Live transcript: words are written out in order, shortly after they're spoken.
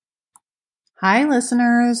Hi,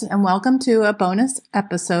 listeners, and welcome to a bonus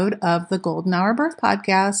episode of the Golden Hour Birth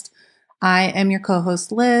Podcast. I am your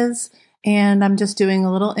co-host, Liz, and I'm just doing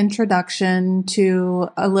a little introduction to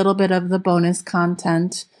a little bit of the bonus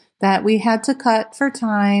content that we had to cut for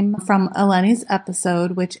time from Eleni's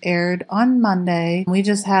episode, which aired on Monday. We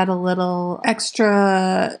just had a little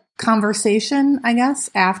extra conversation, I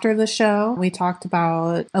guess, after the show. We talked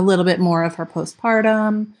about a little bit more of her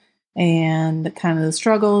postpartum and kind of the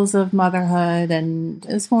struggles of motherhood, and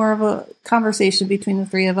it's more of a conversation between the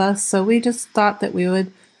three of us. So we just thought that we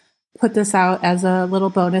would put this out as a little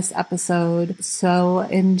bonus episode. So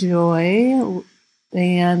enjoy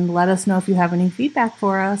and let us know if you have any feedback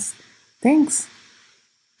for us. Thanks.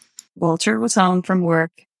 Walter was home from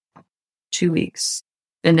work 2 weeks,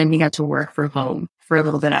 and then he got to work from home for a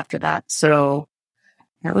little bit after that. So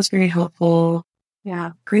that was very helpful.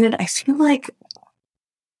 Yeah. Granted, I feel like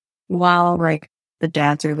while the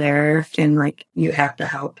dads are there and you have to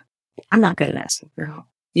help, I'm not good at asking for help.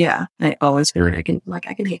 Yeah. I always feel like I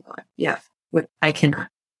can handle it. Yeah. But I cannot.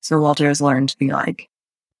 So Walter has learned to be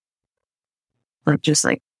just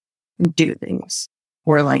do things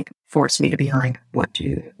or force me to be what do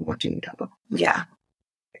you need help with? Yeah.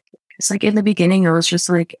 It's in the beginning, it was just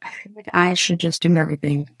I should just do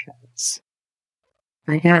everything because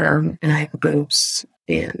I had them and I have boobs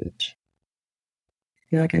and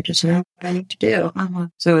I feel like I just know what I need to do.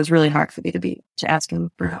 So it was really hard for me to ask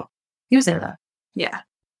him for help. He was there though. Yeah.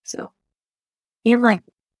 So, and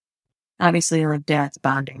obviously dads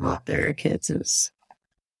bonding with their kids is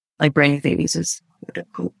bringing babies is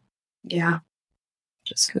cool. Yeah.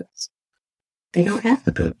 Just because they don't have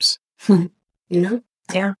the boobs.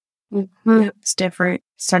 Yeah. Mm-hmm. It's different.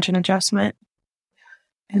 Such an adjustment.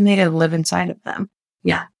 And they didn't live inside of them.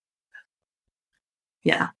 Yeah.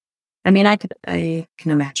 Yeah. I mean, I can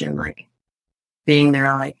imagine being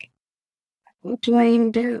there what do I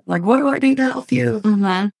even do? What do I do to help you?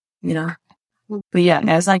 Mm-hmm. But yeah,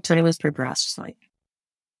 as Taylor's progressed,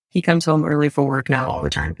 he comes home early for work now all the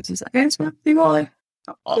time because he's I just want to be all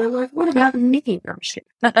what about me?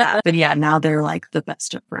 But yeah, now they're the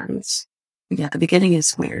best of friends. Yeah, the beginning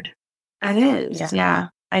is weird. It is. Yeah.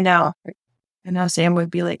 I know. Sam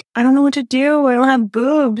would be I don't know what to do. I don't have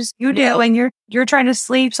boobs. You do, and you're trying to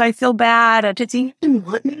sleep, so I feel bad. Does he even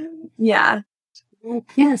want me? Yeah.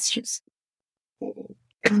 Yes, just.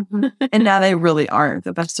 And now they really are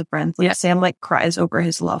the best of friends. Sam cries over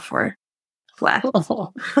his love for Flash.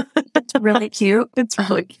 Oh. It's really cute. It's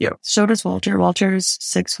really cute. So does Walter. Walter's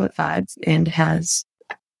 6'5" and has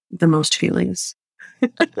the most feelings.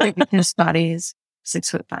 His body is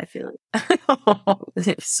 6'5" feeling.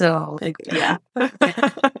 So yeah.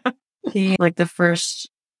 He the first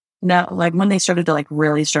now when they started to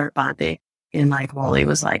really start bonding and Wally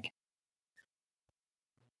was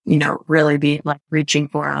really be reaching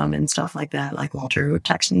for him and stuff like that. Walter would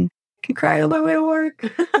text me, I can cry on my way to work.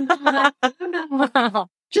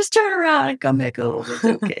 Just turn around and come back home. It's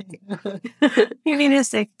okay. You need a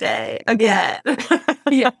sick day again.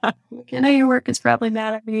 Yeah. I know your work is probably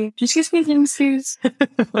mad at me. Just give me some excuse.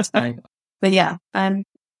 But yeah, I'm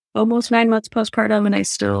almost 9 months postpartum and I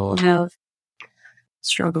still have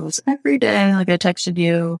struggles every day. I texted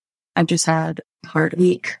you. I've just had a hard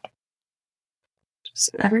week. Just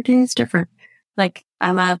every day is different.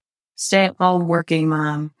 I'm a stay-at-home working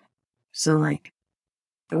mom. So I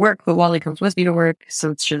work, but Wally comes with me to work.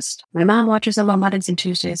 So it's just, my mom watches them on Mondays and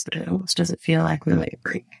Tuesdays, but it almost doesn't feel like really a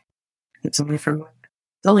break. It's only from work.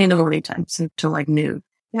 It's only in the morning time until noon.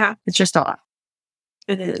 Yeah. It's just a lot.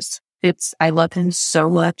 It is. I love him so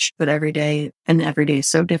much, but every day is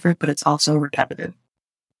so different, but it's also repetitive.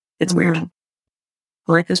 It's weird.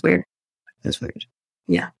 Life is weird. It's weird.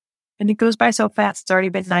 Yeah. And it goes by so fast. It's already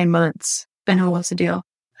been 9 months. I know what's the deal.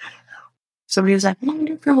 Somebody was what do you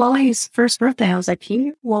do for Wally's first birthday? I was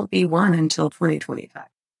he won't be 1 until 2025.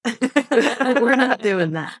 We're not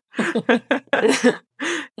doing that.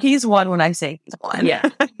 He's 1 when I say he's 1. Yeah.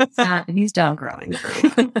 He's down growing.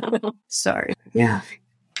 Sorry. Yeah.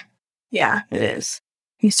 Yeah, it is.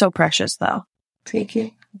 He's so precious, though. Thank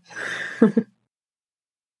you.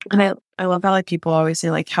 And I love how people always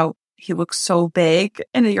say how he looks so big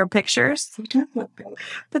in your pictures. He does look big.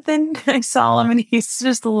 But then I saw him and he's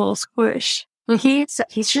just a little squish.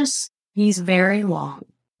 He's very long.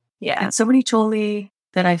 Yeah. And somebody told me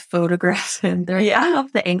that I photographed him. I don't know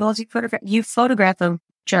if the angles you photograph him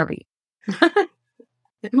chubby.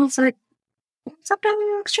 It looks sometimes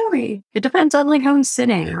he looks chubby. It depends on how he's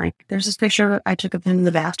sitting. There's this picture I took of him in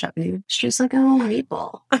the bathtub and he was just a little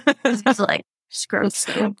meatball. He's scrubs.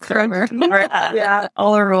 Yeah,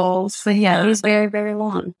 all the rolls. But yeah, he's very, very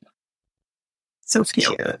long. So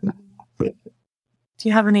cute. Do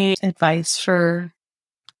you have any advice for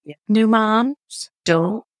new moms?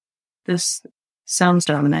 This sounds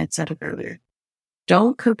dumb, and I had said it earlier.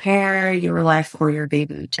 Don't compare your life or your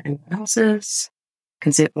baby to anyone else's,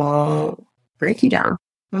 because it will break you down.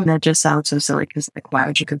 And that just sounds so silly, because like, why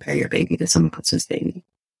would you compare your baby to someone else's baby?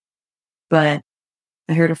 But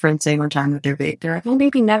I heard a friend say one time with their baby, they're like, my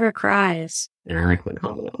baby never cries. And I like went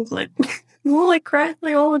home and I was like, well, like cries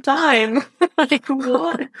like all the time. Like,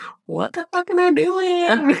 what the fuck am I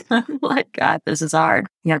doing? Like, God, this is hard.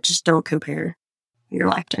 Yeah, just don't compare your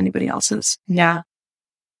life to anybody else's. Yeah.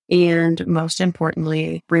 And most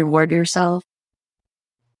importantly, reward yourself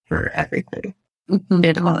for everything.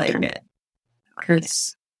 I like it.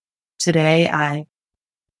 Because today I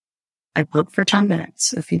built for 10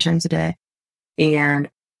 minutes a few times a day. And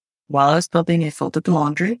while I was building, I folded the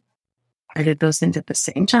laundry. I did those things at the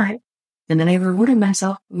same time. And then I rewarded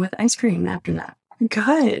myself with ice cream after that.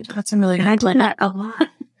 Good. That's a really good. And I did that a lot.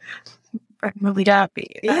 I'm really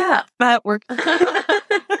happy. Yeah. That worked.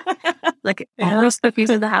 Like, all those cookies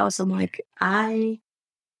in the house, I'm like, I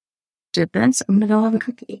did this. I'm going to go have a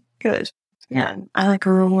cookie. Good. Yeah. I like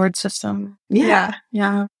a reward system. Yeah.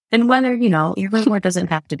 Yeah. And whether, your reward doesn't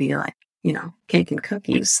have to be like, cake and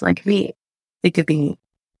cookies like me. It could be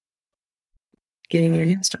getting your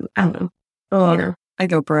nails done. I don't know. Oh, I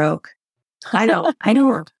go broke. I know.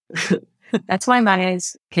 That's why mine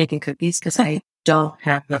is cake and cookies, because I don't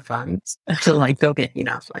have the funds to like go get,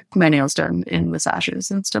 like my nails done and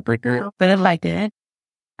massages and stuff like that. But if I did,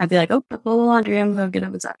 I'd be like, oh, put the laundry, I'm going to get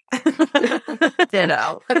a massage.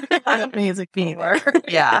 Ditto. Amazing fever.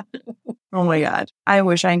 Yeah. Oh my God. I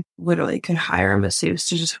wish I literally could hire a masseuse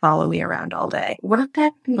to just follow me around all day. Wouldn't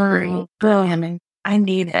that be great? I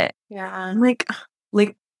need it. Yeah. Like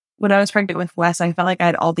when I was pregnant with Wes, I felt like I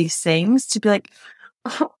had all these things to be like,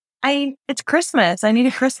 oh, it's Christmas. I need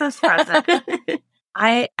a Christmas present.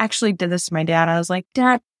 I actually did this to my dad. I was like,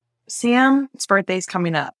 Dad, Sam's birthday's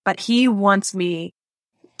coming up, but he wants me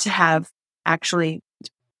to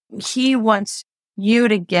he wants you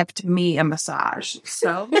to gift me a massage.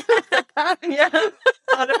 So, yeah.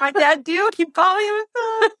 What did my dad do? He bought me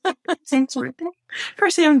a massage. Sam's birthday? For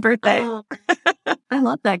Sam's birthday. I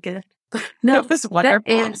love that gift. No, it was wonderful.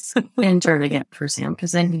 That is an turn again for Sam,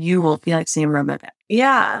 because then you will feel like Sam rubbed my back.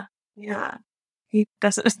 Yeah. Yeah. He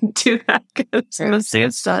doesn't do that good.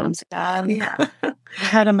 Sam's done. Yeah. I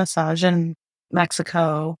had a massage in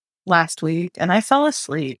Mexico last week and I fell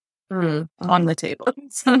asleep on the table.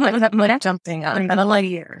 So I'm like jumping up. And I'm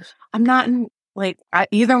like, I'm not in, like, I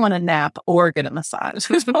either want to nap or get a massage.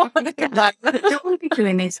 Don't want to be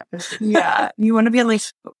doing these. Yeah. You want to be like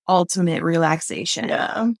ultimate relaxation.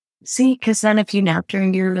 Yeah. See, because then if you nap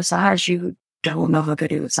during your massage, you don't know how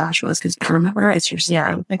good your massage was, because remember, it's your sleep.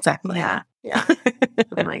 Yeah, exactly. Yeah. Yeah.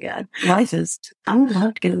 Oh my God. Life is, I would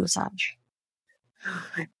love to get a massage.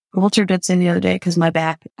 Walter did say the other day, because my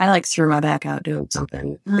back, I like threw my back out doing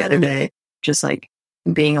something the other day, just like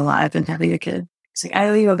being alive and having a kid. He's like, I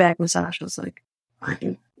owe you a back massage. I was like, fine,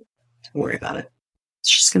 don't worry about it.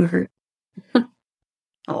 It's just going to hurt.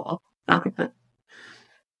 Oh,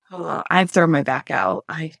 I've thrown my back out.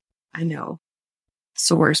 I know. It's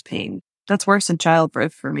the worst pain. That's worse than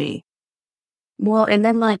childbirth for me. Well, and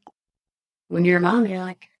then like when you're a mom, you're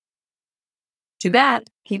like, too bad.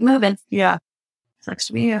 Keep moving. Yeah. Sucks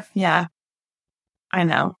to be you. Yeah. I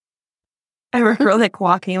know. I remember like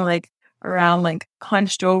walking like around like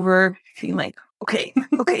hunched over, being like, okay,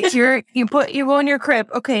 here you go in your crib.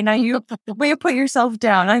 Okay, now you put yourself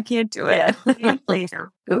down. I can't do it. Yeah. Lay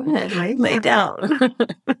down. Go ahead, lay down.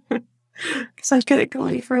 Because I couldn't go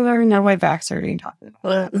any further, and now my back's hurting talking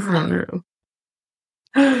about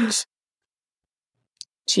it.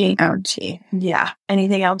 Gee. Yeah.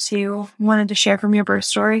 Anything else you wanted to share from your birth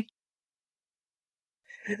story?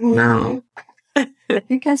 No. I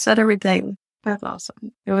think I said everything. That's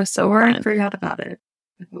awesome. It was so fun. I forgot about it.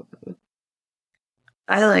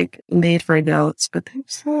 I like made for notes, but they're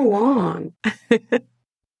so long.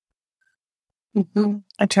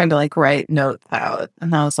 I tried to like write notes out,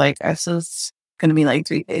 and I was like, this is going to be like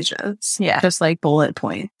 3 pages. Yeah. Just like bullet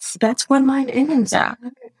points. That's what mine is. Yeah.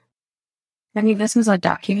 I mean, this is a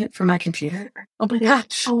document for my computer. Oh my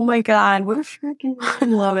gosh. Oh my God. What a freaking, I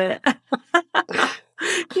love it.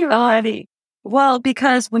 You're ready. Well,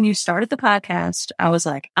 because when you started the podcast, I was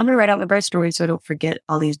like, I'm going to write out my birth story so I don't forget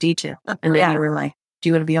all these details. And then you were like, do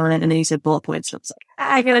you want to be on it? And then you said bullet points. So I was like,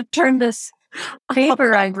 I got to turn this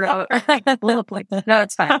paper I wrote. Bullet points. No,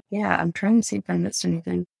 it's fine. Yeah, I'm trying to see if I missed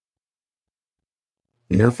anything.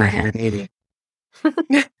 No, if I had any.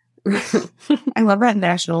 I love that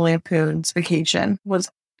National Lampoon's Vacation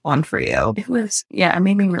was one for you. It was, it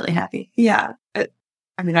made me really happy. Yeah. I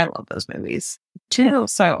mean, I love those movies too.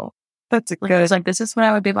 So that's Like, good. it was like, this is what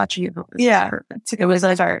I would be watching. It was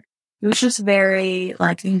like, it was just very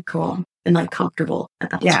like cool and like comfortable. And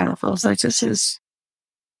that was wonderful. I was like, this is,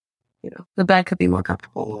 the bed could be more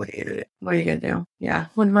comfortable. What are you gonna do? Yeah.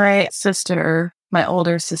 When my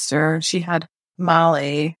older sister, she had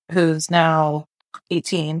Molly, who's now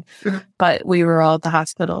 18, but we were all at the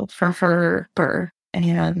hospital for her birth,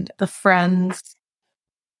 and the Friends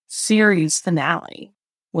series finale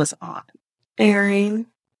was on. Airing.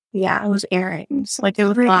 Yeah, it was airing. Like it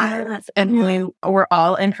was live, and we were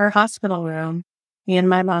all in her hospital room. Me and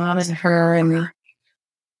my mom and her, and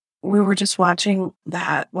we were just watching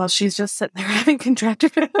that while she's just sitting there having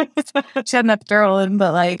contractions. She had an epidural in,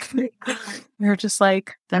 but like we were just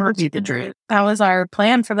like, that would be the dream. That was our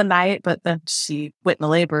plan for the night, but then she went into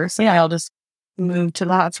labor, so I'll just move to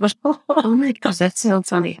the hospital. Oh my gosh, that sounds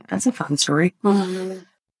funny. That's a fun story.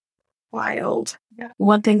 Wild. Yeah.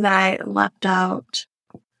 One thing that I left out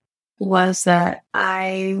was that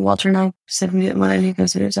Walter and I said we didn't want any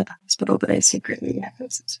visitors at the hospital, but I secretly had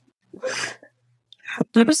visitors.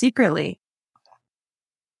 Secretly?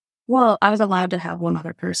 Well, I was allowed to have one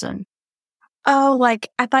other person. Oh, like,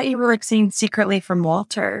 I thought you were like seeing secretly from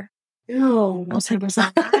Walter. No, I was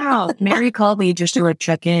like, wow. Mary called me just to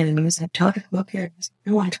check in, and he was like, tell her to come up here. I was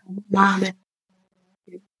like, no, I told Mom.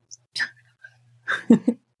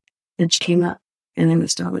 And she came up, and then the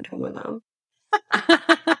dog went home alone.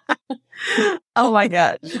 Oh my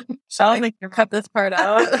God. Shall I make you cut this part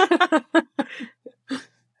out?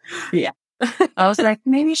 Yeah. I was like,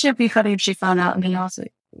 maybe she'd be funny if she found out. And then I was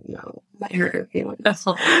like, no, might hurt her feelings.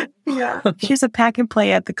 Yeah. She's a pack and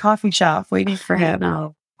play at the coffee shop waiting for him.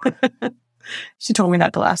 No. She told me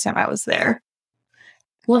that the last time I was there.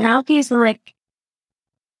 Well, now he's like,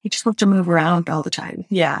 he just wants to move around all the time.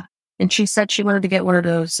 Yeah. And she said she wanted to get one of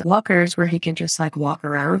those walkers where he can just like walk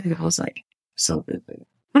around. And I was like, so good.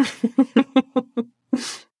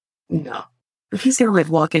 No. If he's gonna like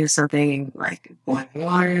walk into something like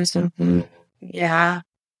water or something,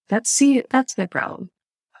 that's the problem.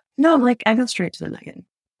 No, like I go straight to the nugget.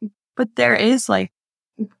 But there is like,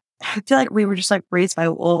 I feel like we were just like raised by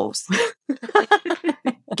wolves.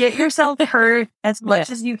 Get yourself hurt as much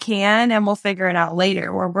as you can, and we'll figure it out later.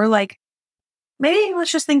 Or we're like, maybe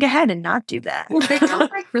let's just think ahead and not do that. They don't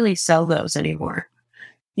like really sell those anymore.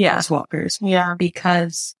 Yeah, as walkers. Yeah,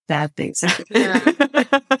 because bad things.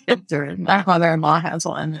 My mother-in-law has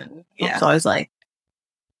one. Yeah, so I was like,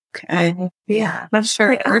 okay, yeah, that's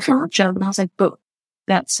sure. Like, I jump, and I was like, but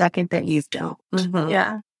that second that you've done,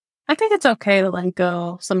 yeah. I think it's okay to let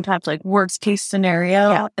go sometimes, like worst case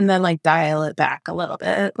scenario, and then like dial it back a little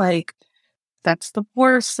bit. Like that's the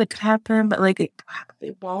worst that could happen, but like it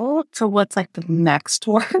probably won't. So what's like the next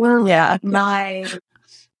one? Well, yeah, my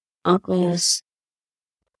uncle's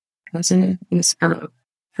cousin,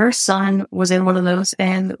 her son was in one of those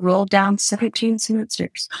and rolled down 17 cement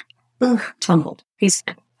stairs. Tumbled. He's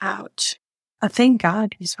ouch. Thank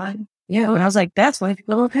God he's fine. Yeah, and I was like, that's why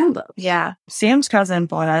people love him though. Yeah, Sam's cousin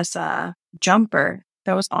bought us a jumper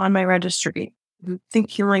that was on my registry.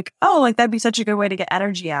 Thinking like, oh, like that'd be such a good way to get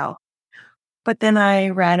energy out. But then I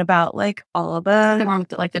read about like all of the one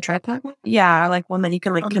with like the tripod one. Yeah, like one that you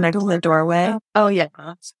can like connect to the doorway. Oh yeah.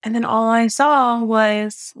 And then all I saw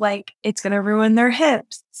was like it's gonna ruin their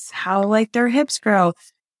hips. How like their hips grow.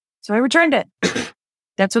 So I returned it.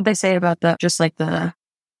 That's what they say about just like the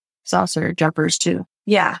saucer jumpers too.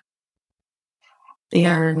 Yeah.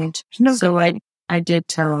 And so I did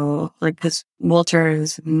tell, like, because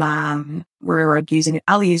Walter's mom, we're like using it.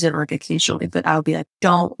 I'll use it like occasionally, but I'll be like,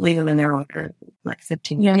 don't leave them in there longer, like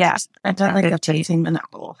 15 minutes. Yeah. I don't like a 15-minute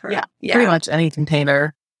rule. Yeah. Pretty much any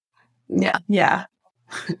container. Yeah. Yeah.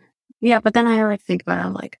 Yeah. But then I like think about it.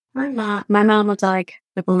 I'm like, my mom was like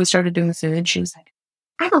when we started doing food, she was like,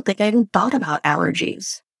 I don't think I even thought about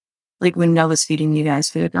allergies. Like when I was feeding you guys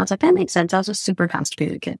food. And I was like, that makes sense. I was a super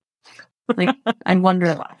constipated kid. Like, I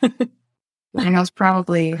wonder why. And I was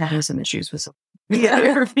probably having some issues with some.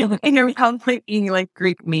 Yeah. And you're probably eating like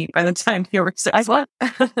Greek meat by the time you were 6. What?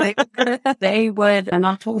 They would, and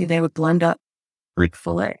not totally, they would blend up Greek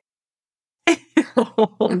filet.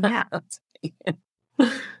 Yeah.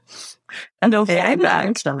 And okay, I'm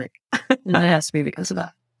back. Stomach. And that has to be because of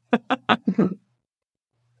that.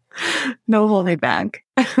 No holding back.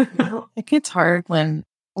 It gets hard when,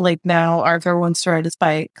 like, now Arthur wants to ride his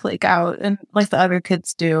bike, like, out, and like the other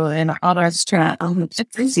kids do, and all the restaurant.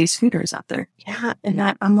 It's these scooters out there. Yeah, and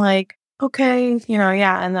I'm like, okay,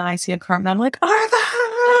 yeah, and then I see a car, and I'm like,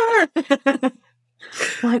 Arthur!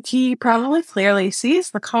 Like, he probably clearly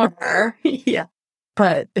sees the car. Yeah.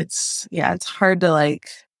 But it's hard to like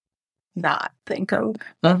not think of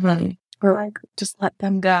or like just let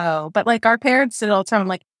them go. But like our parents did all the time.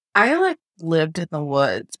 Like I like lived in the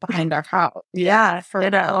woods behind our house. Yeah, for a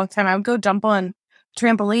long time. I would go jump on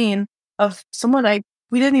trampoline of someone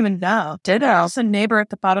we didn't even know. Just a neighbor at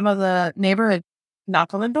the bottom of the neighborhood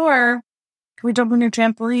knock on the door. Can we jump on your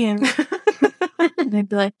trampoline? And they'd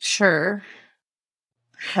be like, sure.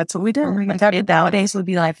 That's what we did. Nowadays would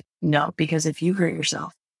be like, no, because if you hurt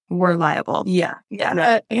yourself, we're liable. Yeah.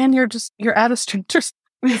 And you're at a stranger's.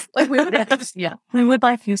 Like we would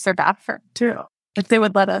like use their bathroom too. Like they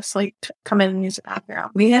would let us like come in and use the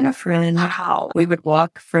bathroom. We had a friend. We would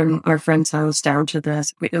walk from our friend's house down to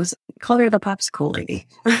this. It was called her the popsicle lady.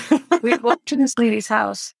 We'd walk to this lady's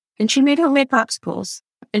house, and she made homemade popsicles,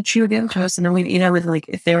 and she would give them to us. And then we'd eat them with like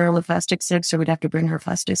if they were with plastic sticks, so we'd have to bring her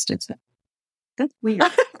plastic sticks. That's weird.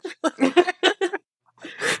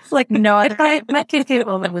 Like no other. If my kid came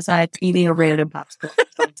home and was eating a random popsicle at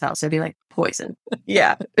someone's house, it'd be like poison.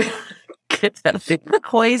 Yeah.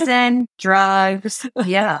 Poison, drugs.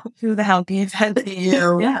 Yeah. Who the hell gave that to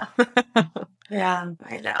you? Yeah. Yeah.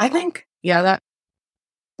 I know. I think, that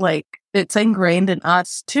like it's ingrained in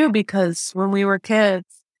us too, because when we were kids,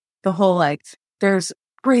 the whole like there's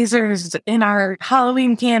razors in our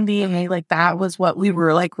Halloween candy, and like that was what we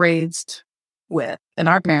were like raised with. And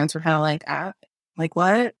our parents were kind of like,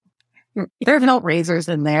 what? There's no razors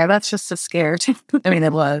in there. That's just a scare. I mean,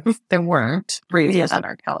 there weren't razors in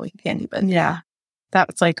our Halloween candy, but that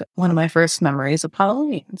was like one of my first memories of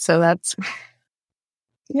Halloween. So that's,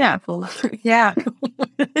 way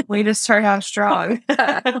to start out strong.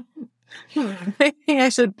 Maybe I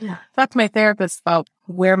should talk to my therapist about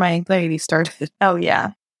where my anxiety started. Oh,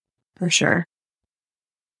 yeah, for sure.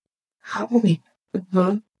 Halloween.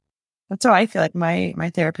 That's how I feel like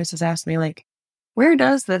my therapist has asked me, like, where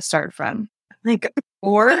does this start from? Like,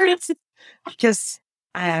 or because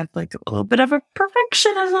I have like a little bit of a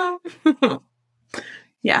perfectionism.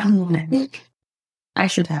 Yeah. I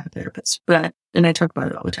should have a therapist, and I talk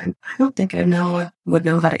about it all the time. I don't think I would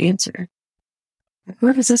know how to answer.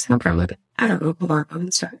 Where does this come from? Like, I don't know. Hold on, I'm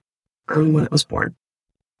gonna start when it was born.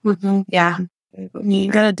 Yeah.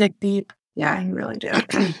 You gotta dig deep. Yeah, you really do.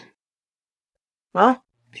 Well,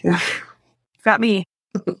 got me.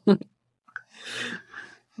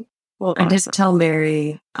 Well, I did tell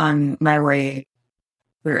Mary on my way,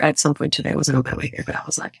 or at some point today, I wasn't on my way here, but I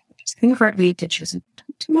was like, just think for a week, and she was like,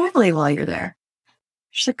 to Natalie while you're there.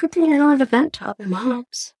 She's like, good thing I don't have a vent to other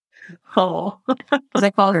moms. Oh. Because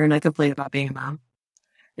I called her and I complained about being a mom.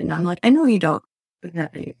 And I'm like, I know you don't have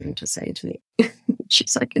anything to say to me.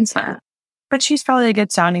 She's like, inside. But she's probably a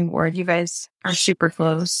good sounding board. You guys are super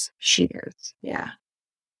close. She is. Yeah.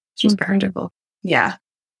 She's practical. Yeah.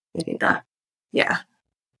 I need that. Yeah.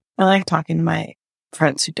 I like talking to my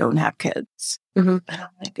friends who don't have kids. And I'm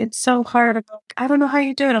like, it's so hard. I don't know how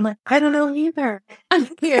you do it. I'm like, I don't know either.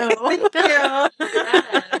 Thank you.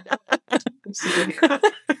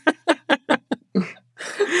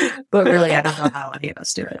 But really, I don't know how any of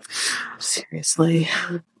us do it. Seriously.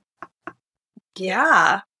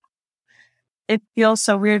 Yeah. It feels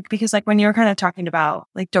so weird because like when you're kind of talking about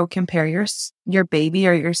like don't compare your baby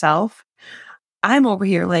or yourself, I'm over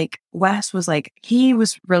here like Wes was like he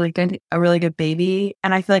was really good, a really good baby,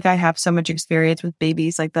 and I feel like I have so much experience with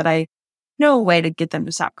babies like that I know a way to get them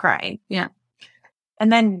to stop crying. Yeah.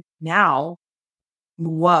 And then now,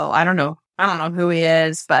 whoa, I don't know who he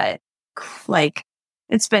is, but like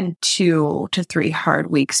it's been 2 to 3 hard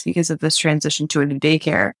weeks because of this transition to a new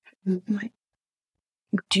daycare. Like,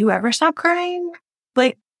 do you ever stop crying?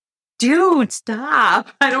 Like, dude, stop.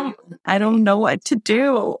 I don't know what to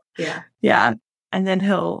do. Yeah. Yeah. And then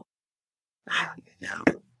he'll, I don't even know,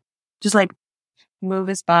 just like move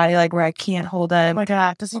his body like where I can't hold him. Oh my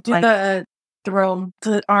God. Does he do like,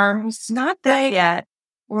 the arms? Not that yet.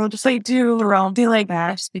 We'll just like do like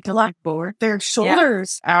that. Just be board their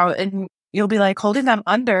shoulders out, and you'll be like holding them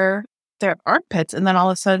under their armpits, and then all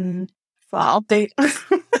of a sudden fall. Like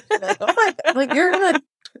you're gonna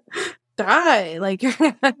die. Like you're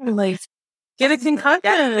gonna like get a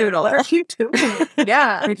concussion. What are you doing?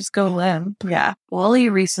 Yeah. I just go limp. Yeah. Wally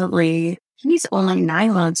recently, he's only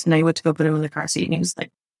 9 months, and I went to go put him in the car seat, and he was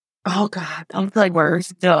like, oh God. I'm like, we're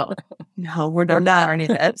still. No, we're not any of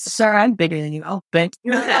that. Sir, I'm bigger than you. I'll bet.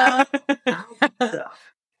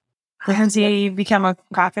 Has he become a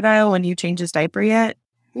crocodile when you change his diaper yet?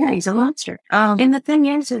 Yeah, he's a monster. And the thing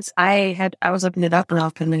is I was looking it up and I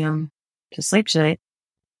was putting him to sleep today.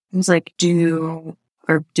 I was like, do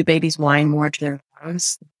babies whine more to their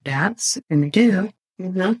moms, dads? And they do.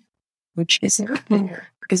 Which is not fair.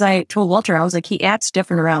 because I told Walter, I was like, he acts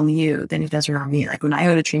different around you than he does around me. Like when I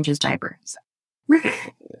go to change his diapers,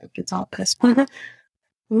 gets all pissed. When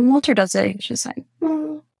Walter does it, he's just like,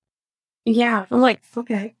 yeah. I'm like,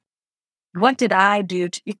 okay, what did I do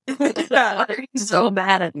to you? Why are you so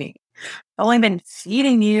mad at me? I've only been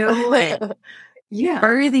feeding you,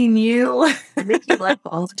 birthing you, I make you laugh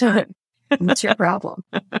all the time. What's your problem?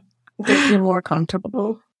 Make you more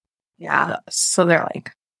comfortable. Yeah. So they're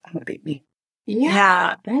like, I'm gonna beat me.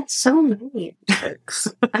 yeah. That's so mean. I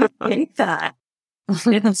hate that.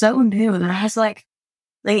 It's so new. And I was like,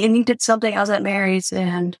 and he did something. I was at Mary's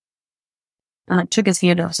and took his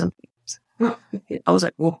hand off something. I was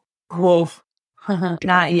like, whoa.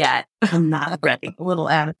 Not yet. I'm not ready. A little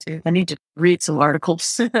attitude. I need to read some articles.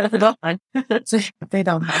 So they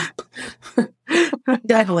don't have.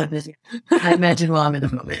 Definitely. I imagine while I'm in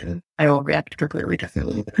the moment, I will react completely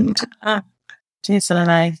differently. Jason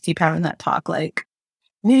and I keep having that talk. Like,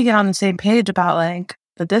 we need to get on the same page about like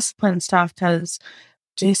the discipline stuff because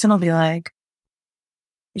Jason will be like,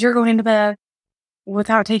 "You're going to bed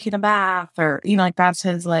without taking a bath," or like that's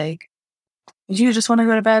his like. You just want to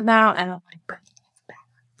go to bed now, and I'm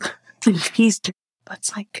like, "Please,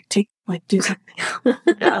 let's like do something."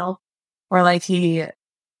 No. Or like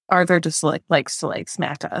Arthur just likes to like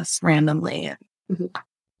smack us randomly.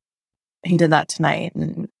 He did that tonight,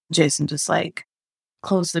 and Jason just like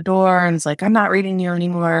closed the door and was like, "I'm not reading you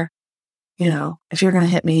anymore. If you're gonna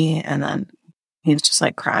hit me," and then he's just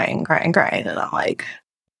like crying, and I'm like,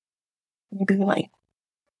 maybe like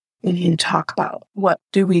we need to talk about what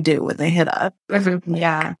do we do when they hit us?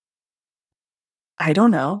 Yeah, I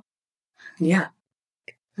don't know. Yeah.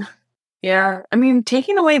 Yeah, I mean,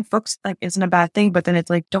 taking away books like isn't a bad thing, but then it's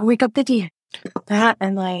like, don't wake up the dean. That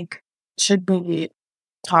and like, should we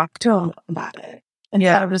talk to him about it? And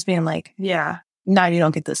instead of just being like, yeah, now you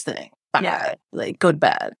don't get this thing. Yeah, like go to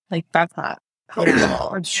bed. Like that's not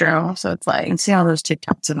helpful. It's true. So it's like, And see all those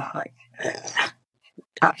TikToks about like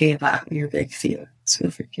talking about your big feelings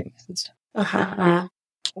with your kids and stuff.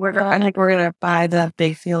 We're gonna buy the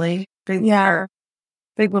big feely, big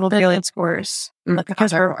little feely scores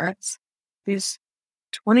because her these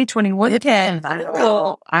 2021 kids. I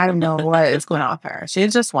don't know what is going on with her. She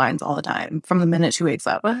just whines all the time from the minute she wakes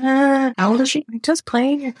up. How old is she? Just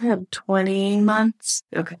playing your head. 20 months.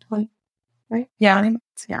 Okay. 20, right? Yeah, 20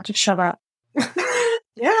 months. Yeah, just shut up.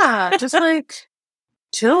 Yeah, just like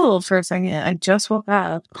chill for a second. I just woke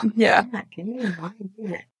up. Yeah. Give me 1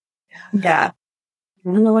 minute. Yeah. I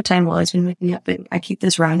don't know what time it was when waking up, but I keep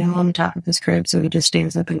this roundel on the top of his crib, so he just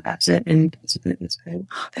stands up and grabs it and puts it in his crib.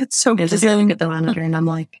 That's so good. Just looking at the monitor, and I'm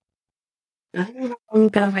like, I don't know, I'm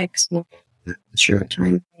gonna make some sure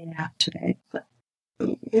time today, but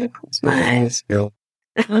close my eyes. You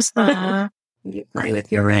play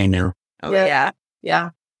with your right now. Oh, yeah.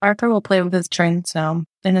 Arthur will play with his trains now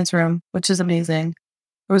in his room, which is amazing.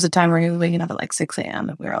 There was a time where he was waking up at like 6 a.m.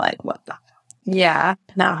 and we were like, what the? Yeah.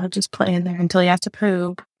 Now he'll just play in there until he has to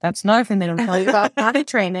poop. That's another thing they don't tell you about potty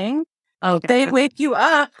training. Okay. They wake you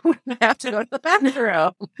up when you have to go to the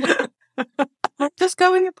bathroom. Just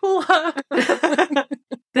go in your pool.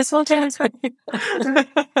 This whole time is funny.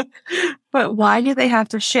 But why do they have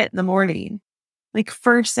to shit in the morning? Like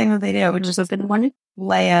first thing that they do, which is have been one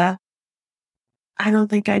Leia. I don't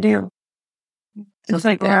think I do. It's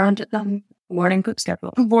like around morning poop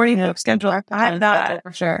schedule. Morning poop schedule. I have that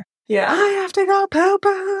for sure. Yeah. I have to go poop.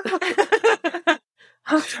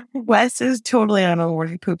 Wes is totally on a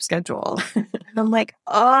morning poop schedule. And I'm like,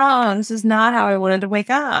 oh, this is not how I wanted to wake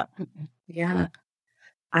up. Yeah.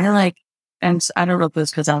 And I don't know if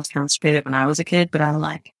it's because I was constipated when I was a kid, but I'm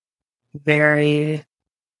like very,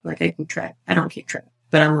 like I keep track. I don't keep track,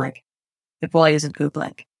 but I'm like, if boy isn't poop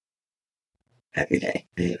like every day,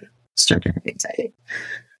 I start to have anxiety.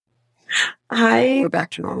 We're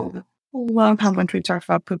back to normal. Long time when we talk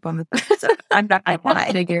about poop on the I'm not I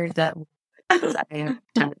figured that I have a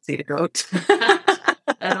tendency to go.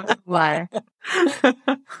 I don't know why.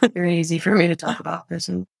 Very easy for me to talk about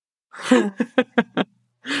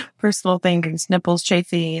personal things, nipples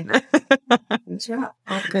chafing. That's right.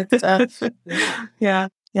 All good stuff. Yeah.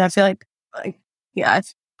 I feel like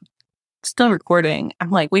it's still recording.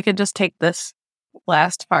 I'm like, we could just take this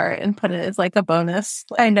last part and put it as like a bonus.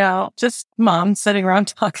 I know. Just mom sitting around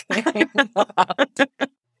talking about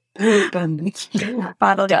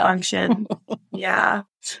bodily function. Yeah.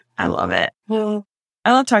 I love it. I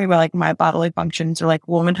love talking about like my bodily functions or like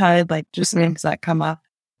womanhood, like just things that come up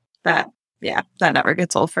that never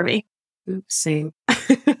gets old for me. See.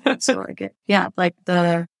 So I get, like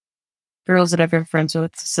the girls that I've been friends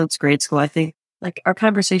with since grade school, I think like our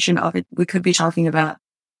conversation of it, we could be talking about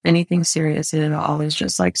anything serious, and it'll always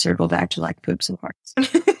just like circle back to like poops and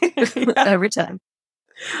farts every time.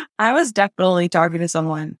 I was definitely talking to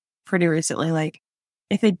someone pretty recently, like,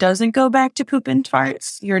 if it doesn't go back to poop and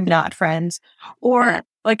farts, you're not friends. Or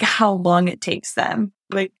like how long it takes them.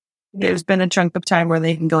 Like, there's been a chunk of time where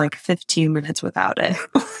they can go like 15 minutes without it.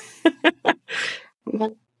 We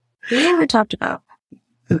never talked about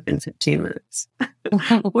poop in 15 minutes.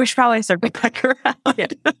 We should probably circle back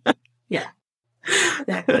around. Yeah.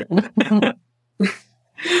 Exactly.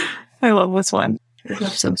 I love this one. This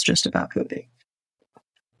episode's just about pooping.